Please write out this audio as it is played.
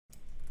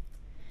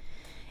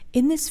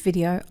In this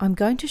video, I'm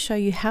going to show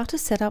you how to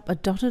set up a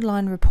dotted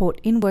line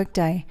report in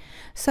Workday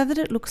so that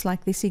it looks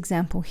like this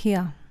example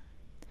here.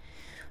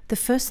 The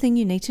first thing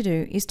you need to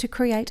do is to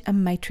create a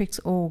matrix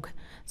org.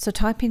 So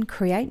type in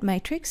Create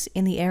Matrix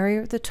in the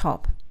area at the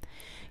top.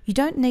 You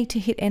don't need to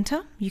hit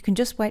enter, you can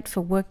just wait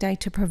for Workday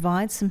to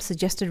provide some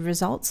suggested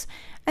results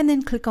and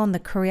then click on the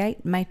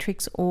Create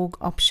Matrix Org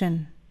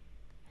option.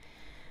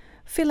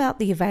 Fill out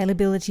the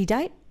availability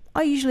date.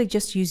 I usually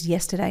just use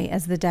yesterday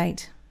as the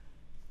date.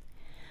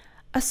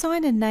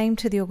 Assign a name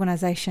to the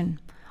organisation.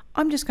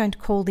 I'm just going to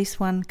call this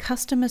one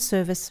Customer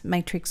Service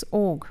Matrix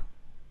Org.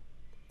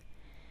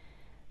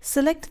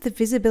 Select the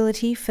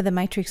visibility for the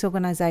matrix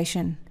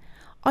organisation.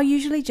 I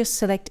usually just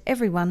select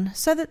everyone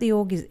so that the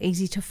org is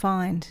easy to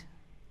find.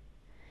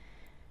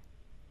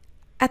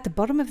 At the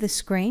bottom of the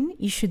screen,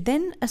 you should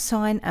then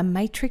assign a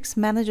matrix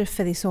manager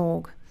for this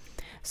org.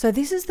 So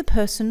this is the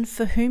person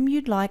for whom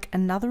you'd like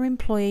another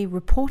employee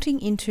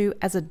reporting into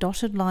as a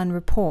dotted line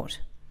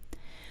report.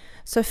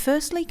 So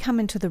firstly, come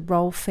into the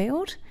Role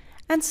field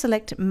and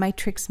select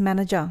Matrix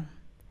Manager.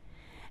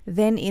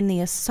 Then in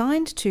the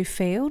Assigned To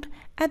field,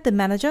 add the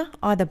manager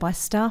either by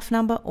staff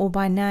number or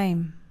by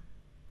name.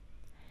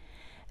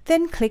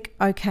 Then click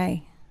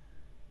OK.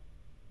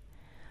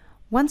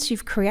 Once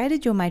you've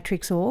created your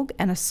matrix org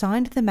and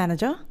assigned the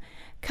manager,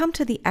 come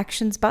to the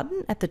Actions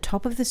button at the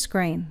top of the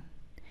screen.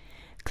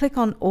 Click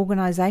on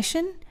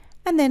Organisation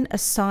and then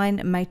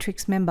Assign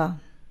Matrix Member.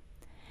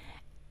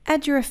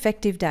 Add your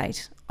effective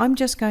date. I'm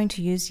just going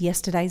to use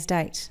yesterday's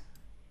date.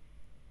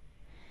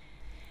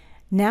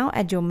 Now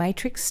add your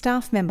matrix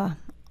staff member,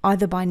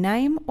 either by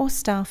name or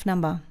staff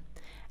number,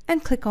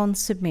 and click on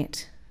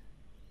Submit.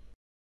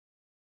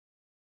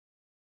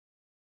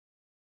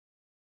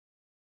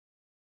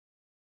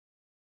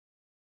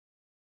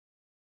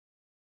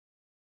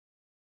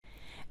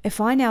 If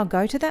I now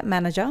go to that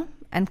manager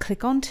and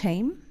click on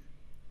Team,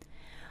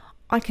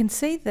 I can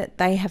see that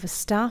they have a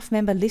staff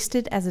member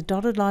listed as a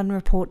dotted line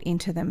report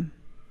into them.